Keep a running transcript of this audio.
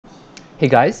Hey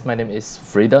guys, my name is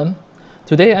Freedom.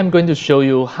 Today I'm going to show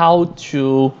you how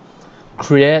to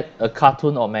create a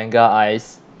cartoon or manga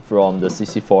eyes from the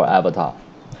CC4 avatar.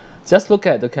 Just look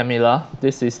at the Camilla,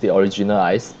 this is the original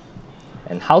eyes,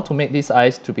 and how to make these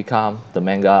eyes to become the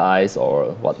manga eyes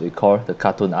or what we call the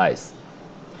cartoon eyes.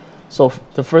 So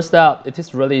the first step, it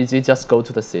is really easy, just go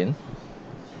to the scene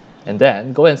and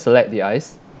then go and select the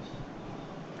eyes,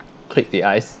 click the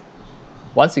eyes.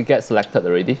 Once it gets selected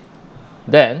already,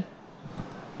 then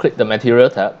click the material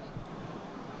tab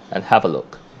and have a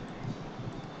look.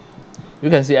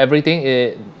 You can see everything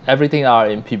are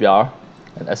in PBR,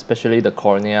 and especially the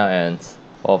cornea and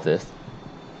all of this.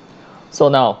 So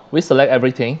now we select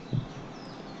everything.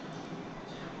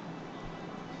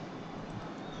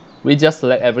 We just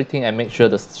select everything and make sure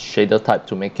the shader type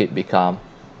to make it become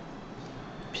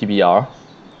PBR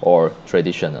or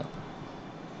traditional.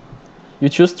 You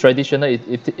choose traditional,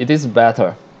 it is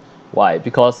better. Why?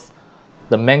 Because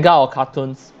the manga or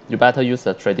cartoons, you better use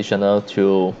a traditional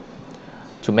to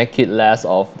make it less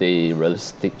of the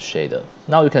realistic shader.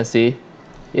 Now you can see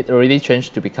it already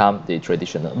changed to become the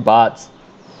traditional, but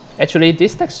actually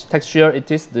this texture, it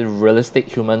is the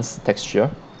realistic humans texture,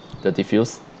 the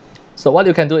diffuse. So what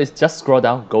you can do is just scroll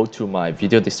down, go to my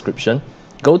video description,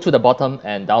 go to the bottom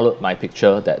and download my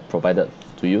picture that provided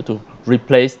to you to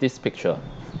replace this picture.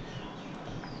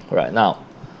 Right now,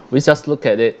 we just look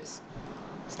at it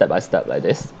step by step like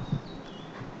this.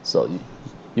 So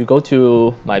you go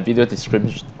to my video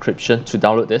description to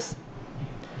download this.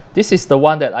 This is the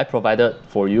one that I provided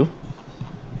for you,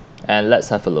 and let's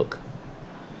have a look.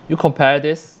 You compare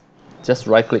this, just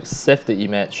right click, save the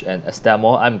image, and as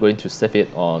demo I'm going to save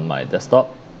it on my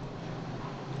desktop.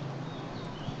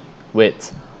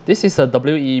 Wait, this is a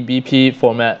WEBP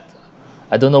format.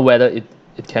 I don't know whether it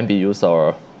can be used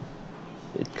or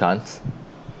it can't.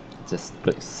 Just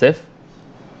click save.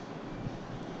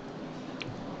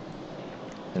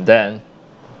 And then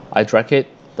I drag it,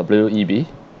 WEB.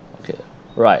 Okay,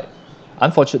 right.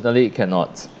 Unfortunately, it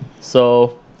cannot.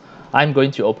 So I'm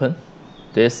going to open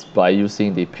this by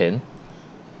using the pen.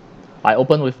 I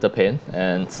open with the pen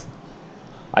and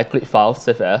I click File,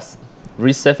 Save As,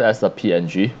 resave as a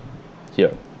PNG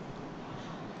here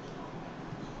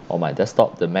on my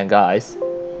desktop, the manga eyes.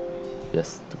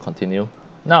 Yes, to continue.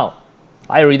 Now,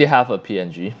 I already have a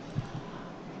PNG,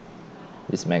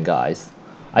 this manga eyes.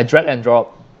 I drag and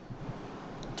drop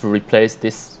to replace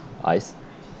this eyes.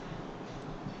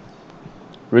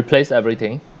 Replace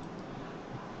everything.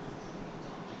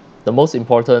 The most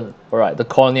important, alright, the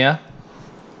cornea.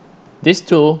 These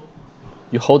two,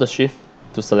 you hold the shift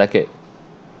to select it.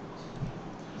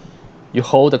 You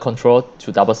hold the control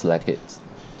to double select it.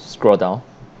 Scroll down.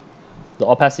 The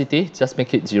opacity, just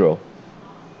make it 0.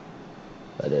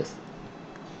 Like this.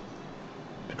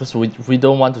 Because we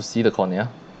don't want to see the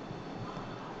cornea.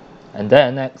 And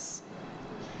then next,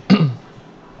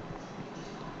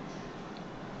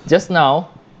 just now,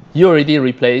 you already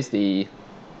replaced the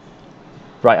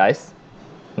right eyes.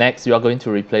 Next, you are going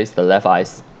to replace the left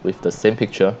eyes with the same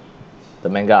picture, the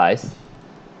manga eyes.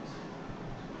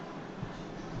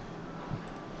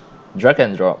 Drag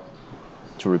and drop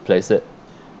to replace it.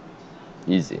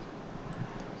 Easy.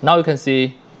 Now you can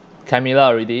see Camilla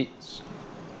already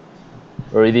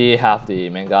have the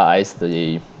manga eyes,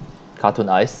 the cartoon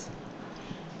eyes.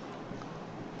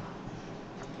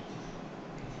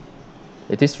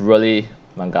 It is really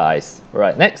manga eyes.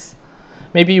 Right, next,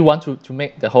 maybe you want to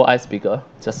make the whole eyes bigger.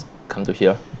 Just come to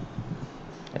here.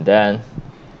 And then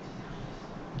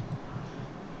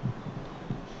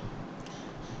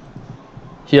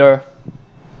here,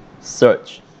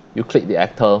 search. You click the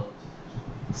actor,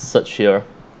 search here,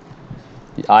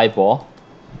 the eyeball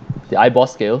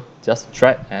scale, just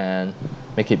drag and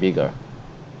make it bigger.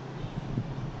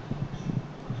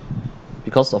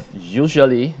 Because of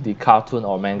usually the cartoon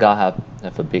or manga have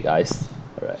a big eyes,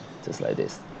 alright, just like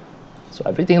this. So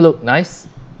everything look nice.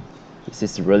 This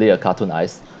is really a cartoon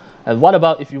eyes. And what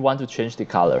about if you want to change the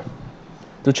color?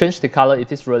 To change the color,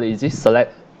 it is really easy.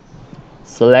 Select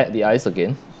the eyes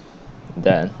again.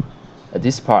 Then at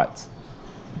this part,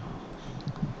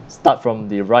 start from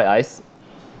the right eyes,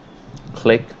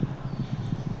 click,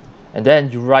 and then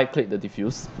you right click the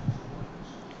diffuse,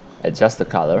 adjust the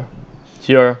color.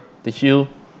 Here, the hue,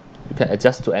 you can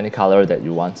adjust to any color that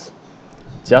you want.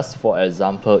 Just for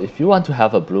example, if you want to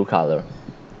have a blue color,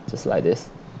 just like this.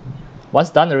 Once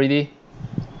done already,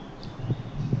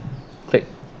 click,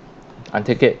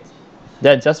 untick it.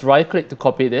 Then just right click to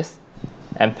copy this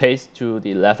and paste to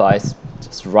the left eyes.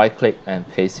 Just right click and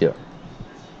paste here.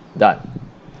 Done.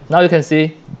 Now you can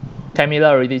see Camilla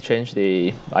already changed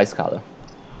the eyes color.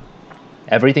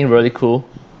 Everything really cool.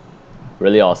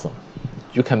 really awesome.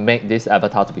 You can make this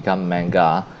avatar to become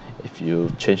Manga if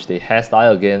you change the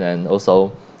hairstyle again and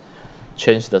also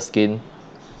change the skin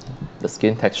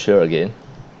texture again.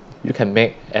 You can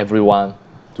make everyone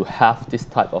to have this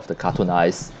type of the cartoon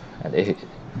eyes, and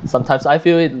sometimes I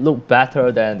feel it look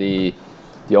better than the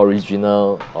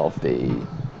original of the,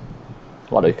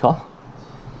 what do you call,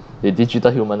 the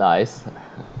digital human eyes.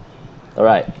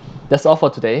 Alright, that's all for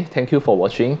today. Thank you for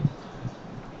watching.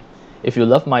 If you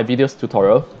love my videos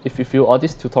tutorial, if you feel all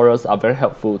these tutorials are very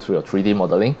helpful to your 3D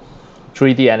modeling,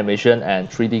 3D animation and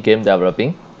 3D game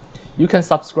developing, you can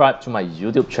subscribe to my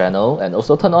YouTube channel and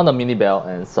also turn on the mini bell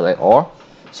and select all,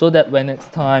 so that when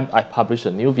next time I publish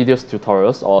a new videos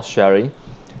tutorials or sharing,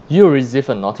 you'll receive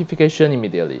a notification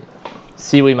immediately.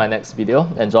 See you in my next video.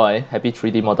 Enjoy. Happy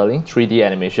 3D modeling, 3D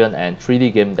animation and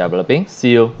 3D game developing.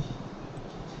 See you.